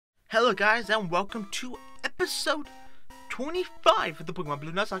Hello guys, and welcome to episode 25 of the Pokemon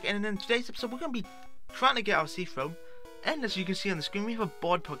Blue Nuzlocke. And in today's episode, we're going to be trying to get our Seafoam. And as you can see on the screen, we have a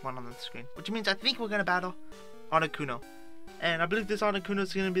board Pokemon on the screen, which means I think we're going to battle Articuno. And I believe this Articuno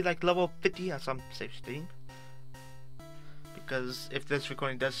is going to be like level 50 at some safe stream. Because if this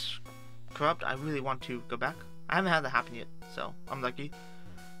recording does corrupt, I really want to go back. I haven't had that happen yet, so I'm lucky.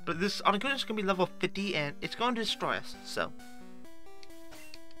 But this Articuno is going to be level 50 and it's going to destroy us, so...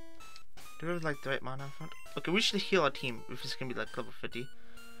 Do we have like the right mana in front? Okay, we should heal our team if it's gonna be like level 50.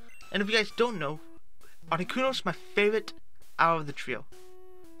 And if you guys don't know, Articuno is my favorite out of the trio.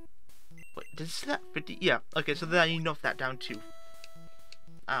 Wait, is that 50? Yeah. Okay, so then you know that down to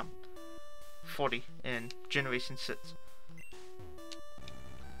 40 in Generation 6.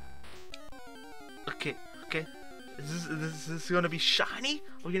 Okay. Is this gonna be shiny?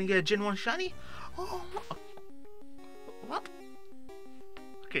 We're gonna get a Gen 1 shiny? Oh, what?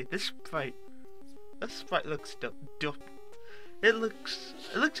 Okay, this fight looks dope. It looks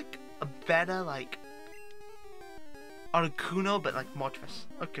like a better like Articuno, but like Moltres.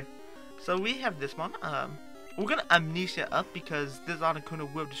 Okay, so we have this one. We're gonna Amnesia up because this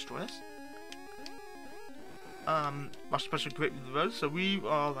Articuno will destroy us. Our special great with the rose. So we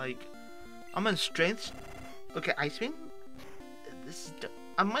are like, I'm in strength. Okay, Ice Beam. This is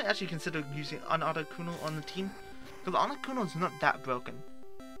I might actually consider using an Articuno on the team because Articuno is not that broken.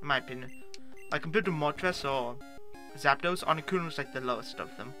 In my opinion. Like compared to Moltres or Zapdos, Articuno is like the lowest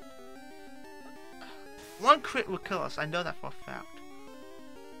of them. One crit will kill us, I know that for a fact.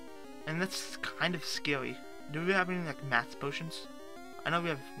 And that's kind of scary. Do we have any like Mats potions? I know we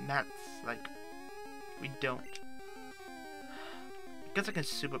have Mats, like, we don't. I guess like a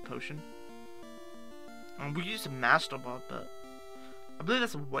super potion. And we use a Master Ball, but I believe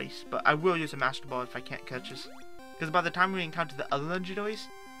that's a waste, but I will use a Master Ball if I can't catch us. Because by the time we encounter the other legendaries,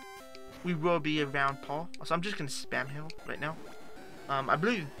 we will be around Paul. So I'm just gonna spam heal right now. I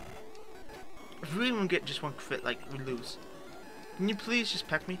believe if we even get just one crit, like we lose. Can you please just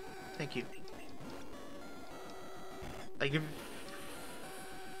peck me? Thank you. Like if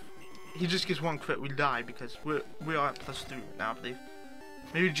he just gets one crit, we die because we are at +3 now, I believe.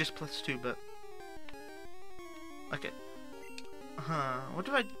 Maybe just +2, but okay. What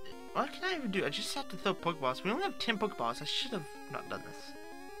can I even do? I just have to throw Pokeballs. We only have 10 Pokeballs. I should have not done this.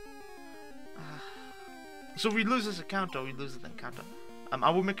 So we lose this encounter, we lose the encounter. I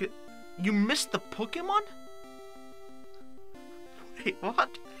will make it. You missed the Pokemon? Wait,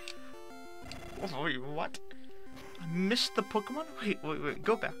 what? Wait, what? I missed the Pokemon? Wait,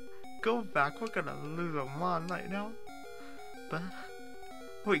 go back. Go back. We're gonna lose a mon right now. But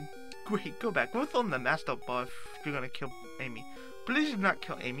wait, go back. We'll throw in the Master Ball if you're gonna kill Amy. Please do not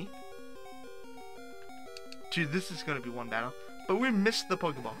kill Amy. Dude, this is gonna be one battle. But we missed the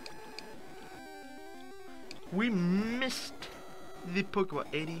Pokeball. We missed the Pokeball.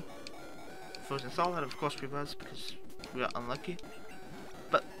 80. Frozen Solid, of course we was because we are unlucky.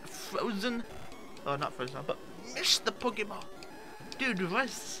 But Frozen, oh not Frozen, but missed the Pokeball. Dude,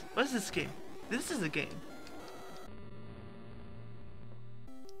 what's this game? This is a game.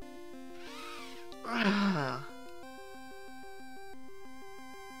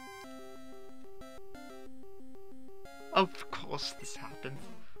 Of course this happens.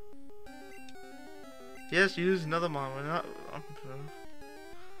 Yes, use another mon. We're not.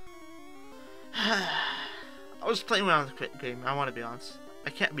 I was playing around with the crit game. I want to be honest.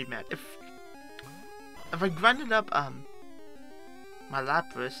 I can't be mad if I grinded up my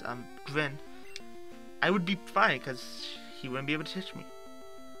Lapras Grin. I would be fine because he wouldn't be able to touch me.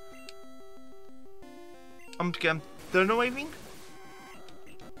 I'm throwing waving,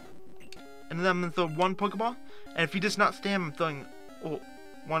 and then I'm gonna throw one Pokeball. And if he does not stand, I'm throwing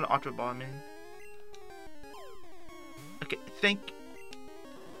one Ultra Ball. I mean. Okay,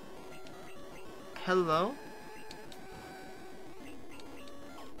 hello?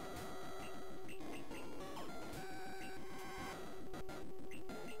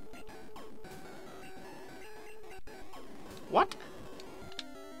 What?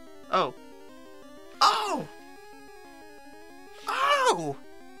 Oh. Oh! Oh!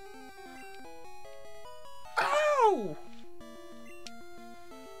 Oh!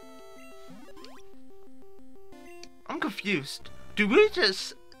 I'm confused. Do we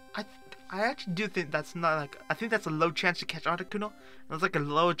just... I actually do think that's not like... I think that's a low chance to catch Articuno. And it's like a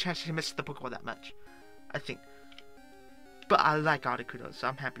low chance to miss the Pokeball that much. I think. But I like Articuno, so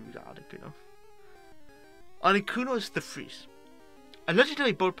I'm happy we got Articuno. Articuno is the Freeze. A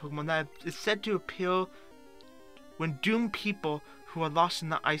legendary board Pokemon that is said to appear when doomed people who are lost in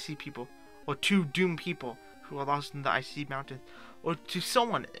the icy people. Or to doomed people who are lost in the icy mountains. Or to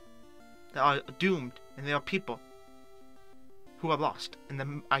someone They are doomed, and they are people who are lost in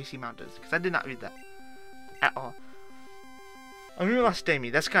the icy mountains. Because I did not read that at all. I mean, we lost Amy.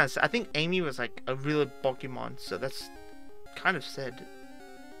 That's kind of sad. I think Amy was like a real Pokemon, so that's kind of sad.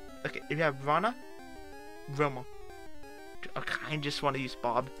 Okay, if you have Rana, Romo. Okay, I just want to use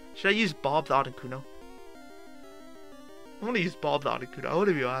Bob. Should I use Bob the Articuno? I want to use Bob the Articuno. I want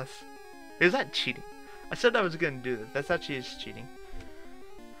to be honest. Is that cheating? I said I was going to do this. That's actually just cheating.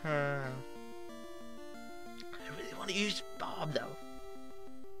 I really want to use Bob though.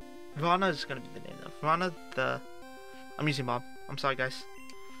 Rana is going to be the name though. Rana the... I'm using Bob. I'm sorry guys.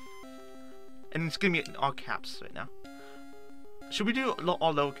 And it's going to be in all caps right now. Should we do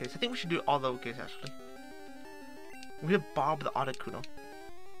all lowercase? I think we should do all lowercase actually. We have Bob the Articuno.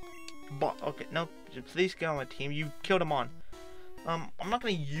 Bob, okay, no, please get on my team. You killed him on. I'm not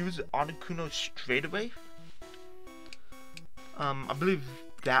gonna use Articuno straight away. I believe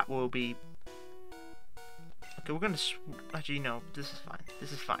that will be. Okay, we're gonna. Actually, no, this is fine.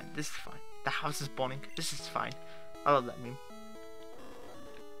 This is fine. This is fine. The house is burning. This is fine. I love that meme.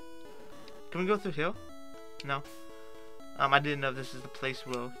 Can we go through here? No. I didn't know this is the place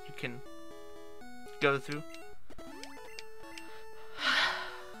where you can go through.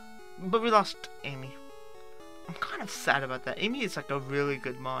 But we lost Amy. I'm kind of sad about that. Amy is like a really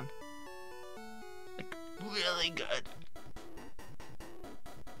good mon. Like, really good.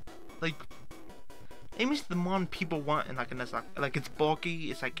 Like, Amy's the mon people want in like a Nuzlocke. Like, it's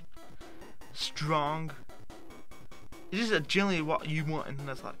bulky, it's like strong. It's just generally what you want in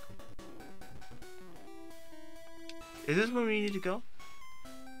a Nuzlocke. Is this where we need to go?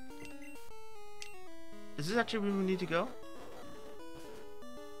 Is this actually where we need to go?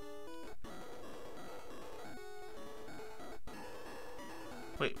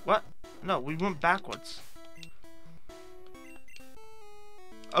 Wait, what? No, we went backwards.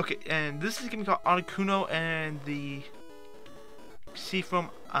 Okay, and this is gonna be called Articuno and the Seafoam.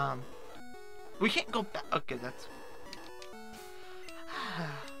 We can't go back. Okay, that's.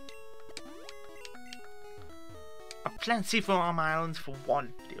 I planned Seafoam Islands for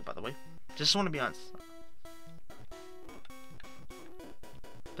one video, by the way. Just want to be honest.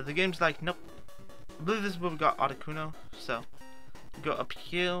 But the game's like, nope. I believe this is where we got Articuno, so. Go up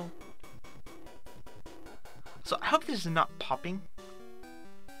here. So I hope this is not popping.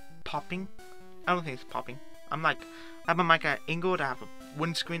 Popping? I don't think it's popping. I have my mic at angle to have a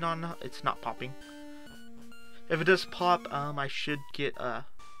windscreen on. It's not popping. If it does pop, I should get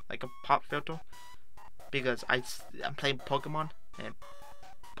like a pop filter because I'm playing Pokemon and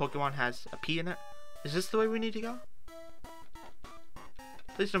Pokemon has a P in it. Is this the way we need to go?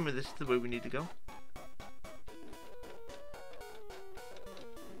 Please tell me this is the way we need to go.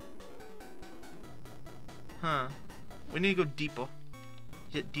 Huh. We need to go deeper.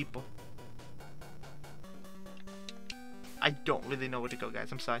 Get deeper. I don't really know where to go,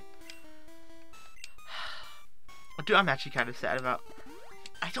 guys. I'm sorry. Dude, I'm actually kind of sad about.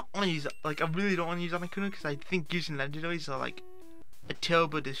 I don't want to use. Like, I really don't want to use Articuno because I think using legendaries are like a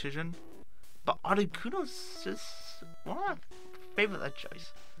terrible decision. But Articuno's just one of my favorite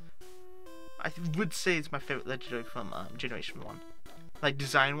legendaries. I would say it's my favorite legendary from Generation 1. Like,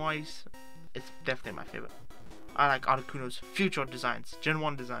 design-wise, it's definitely my favorite. I like Articuno's future designs. Gen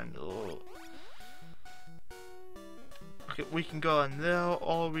 1 design. Ugh. Okay, we can go in there,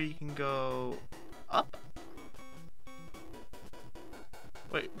 or we can go up.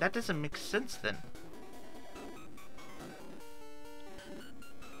 Wait, that doesn't make sense then.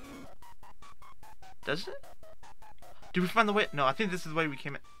 Does it? Did we find the way? No, I think this is the way we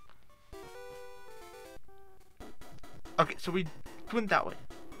came in. Okay, so we went that way.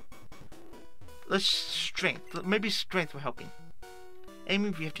 Let's strength. Maybe strength will helping. Amy,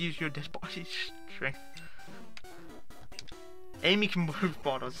 we have to use your dead body strength. Amy can move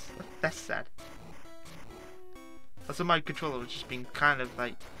bottles. That's sad. Also, my controller was just being kind of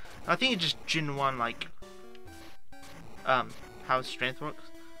like. I think it's just Gen 1, like. How strength works.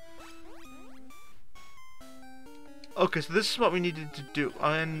 Okay, so this is what we needed to do.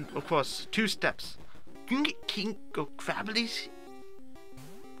 And, of course, 2 steps. You can get Crabbies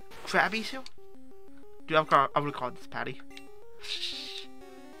here? Dude, I would call this Patty.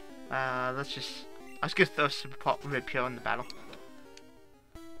 Let's get those Super Pop Rip here in the battle.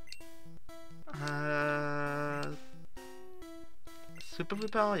 Super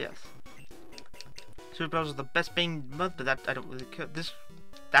Repel, yes. Super Repels are the best bang mud, but that I don't really care.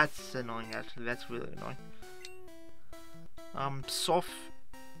 That's annoying actually. That's really annoying. Soft.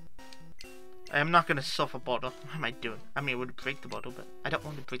 I'm not gonna solve a bottle. What am I doing? I mean, I would break the bottle, but I don't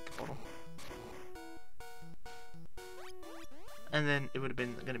want to break the bottle. and then it would have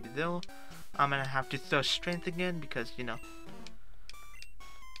been gonna be nil. I'm gonna have to throw strength again because, you know,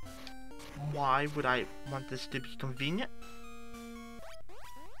 why would I want this to be convenient?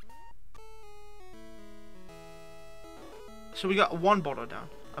 So we got one bottle down.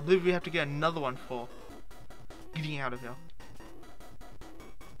 I believe we have to get another one for getting out of here.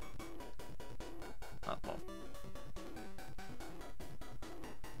 Uh-oh.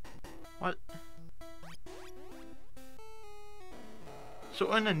 What? So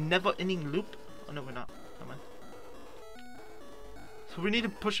we're in a never-ending loop? Oh no, we're not. Come on. So we need to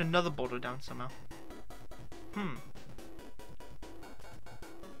push another boulder down somehow.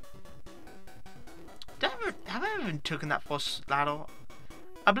 Have I ever taken that first ladder?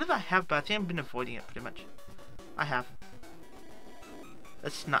 I believe I have, but I think I've been avoiding it pretty much. I have.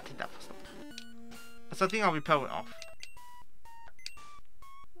 Let's not take that first ladder. So I think I'll repel it off.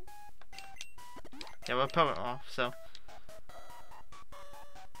 Yeah, we'll repel it off, so.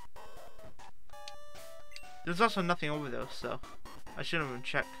 There's also nothing over there, so I shouldn't even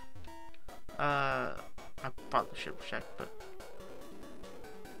check. I probably should have checked, but.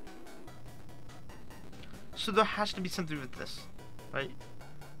 So there has to be something with this, right?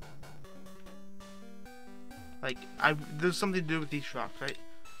 Like, there's something to do with these rocks, right?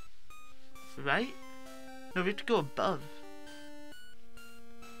 Right? No, we have to go above.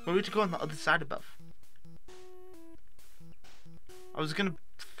 Or we have to go on the other side above. I was gonna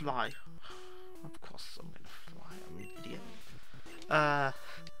fly. Of course I'm gonna fly, I'm an idiot.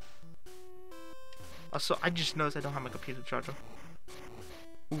 Also, I just noticed I don't have my computer charger.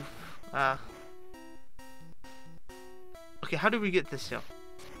 Oof. Okay, how do we get this here?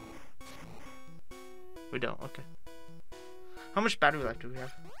 We don't, okay. How much battery life do we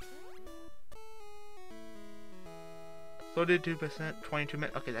have? 32%, 22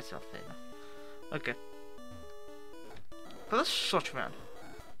 minutes. Okay, that's not fair enough. Okay. But let's search around.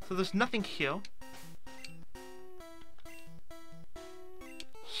 So there's nothing here.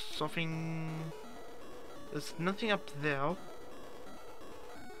 There's nothing up there.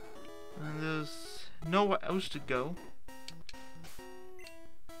 And there's nowhere else to go.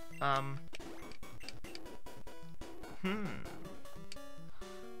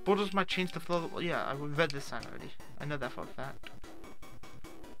 Borders might change the flow. Yeah, I read this sign already. I know that for a fact.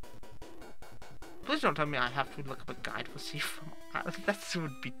 Please don't tell me I have to look up a guide for Seafoam Islands. That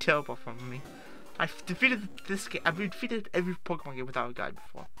would be terrible for me. I've defeated this game. I've defeated every Pokemon game without a guide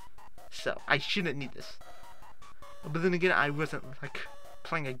before. So, I shouldn't need this. But then again, I wasn't, like,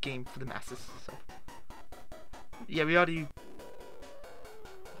 playing a game for the masses, so. Yeah, we already...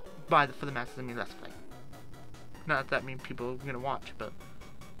 for the masses, I mean, let's play. Not that many people are gonna watch, but...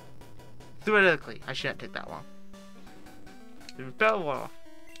 theoretically, I shouldn't take that long. The repel off.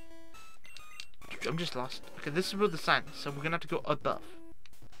 I'm just lost. Okay, this is where the sign is, so we're gonna have to go above.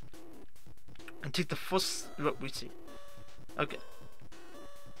 And take the first route we see. Okay.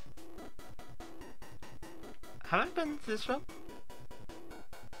 Have I been to this route?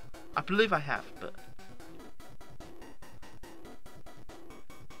 I believe I have, but...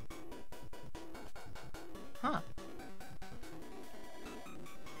 Huh.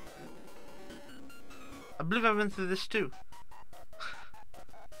 I believe I've been through this too.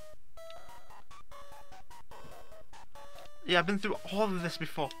 Yeah, I've been through all of this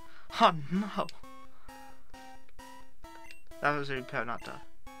before. Oh no. That was a repair, not done.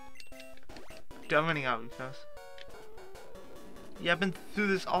 Dude, I'm running out of repairs. Yeah, I've been through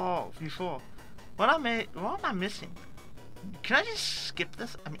this all before. What am I missing? Can I just skip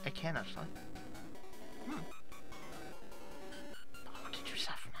this? I mean, I can actually. I want to do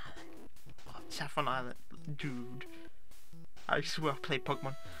Saffron Island. Oh, Saffron Island, dude. I swear I play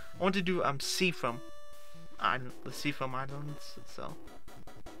Pokemon. I want to do Seafoam Island, the Seafoam Islands. So,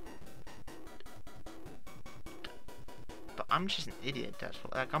 but I'm just an idiot. That's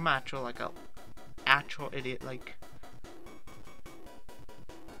what, like I'm actual idiot. Like,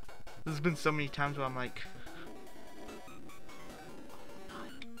 there's been so many times where I'm like,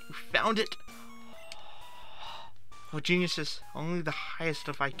 we found it. For geniuses, only the highest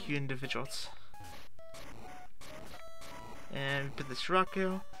of IQ individuals. And we put this rock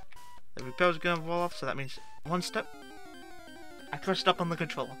here. The repel's gonna roll off, so that means one step. I pressed up on the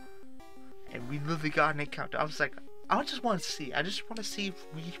controller. And we literally got an encounter. I was like, I just want to see. I just want to see if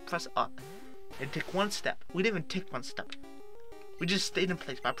we press up and take one step. We didn't even take one step. We just stayed in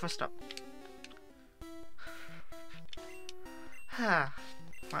place, but I pressed up. Ah,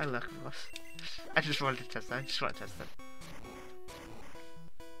 my luck was. I just wanted to test that. I just want to test that.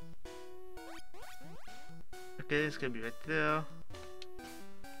 Okay, it's gonna be right there.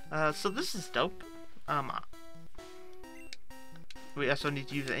 So this is dope. We also need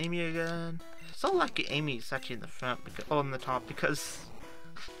to use Amy again. So like Amy is actually in the front, because, or on the top, because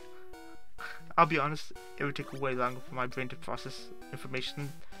I'll be honest, it would take way longer for my brain to process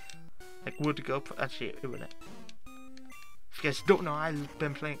information. Like where to go. Actually, it wouldn't. If you guys don't know, I've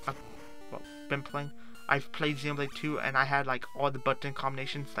played Xenoblade 2, and I had like all the button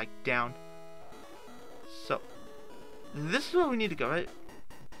combinations like down. So this is where we need to go, right?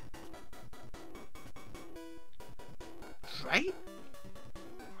 Right?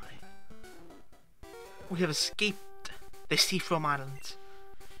 We have escaped the Seafoam Islands.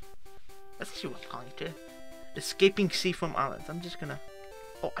 Let's see what I'm calling it too. Escaping Seafoam Islands. I'm just gonna.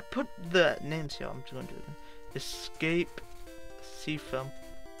 Oh, I put the names here. I'm just gonna do it again. Escape Seafoam.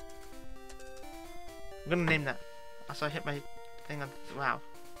 I'm gonna name that. Also, I hit my thing on. Wow.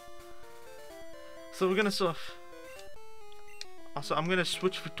 So we're gonna sort of. Also, I'm gonna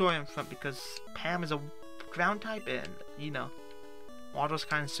switch Victoria in front because Pam is a ground type, and you know, water's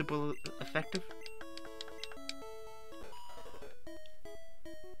kind of super effective.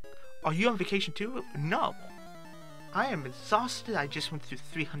 Are you on vacation too? No. I am exhausted. I just went through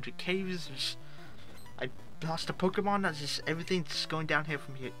 300 caves. I lost a Pokemon. That's just everything's going downhill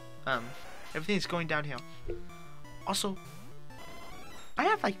from here. Everything's going downhill. Also, I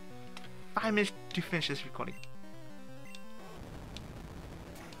have like 5 minutes to finish this recording.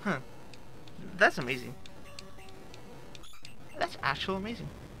 Huh. That's amazing. That's actually amazing.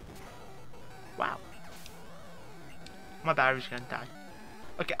 Wow. My battery's gonna die.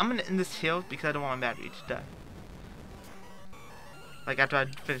 Okay, I'm gonna end this hill because I don't want my battery to die. Like after I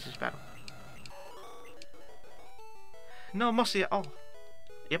finish this battle. No, mostly. Oh.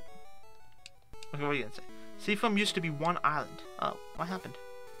 Yep. Okay, what are you gonna say? Seafoam used to be one island. Oh, what happened?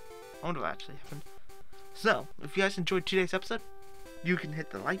 I wonder what actually happened. So, if you guys enjoyed today's episode, you can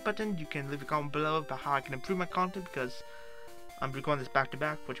hit the like button. You can leave a comment below about how I can improve my content because I'm recording this back to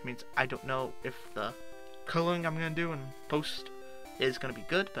back, which means I don't know if the coloring I'm gonna do and post is gonna be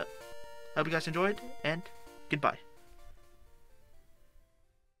good. But I hope you guys enjoyed, and goodbye.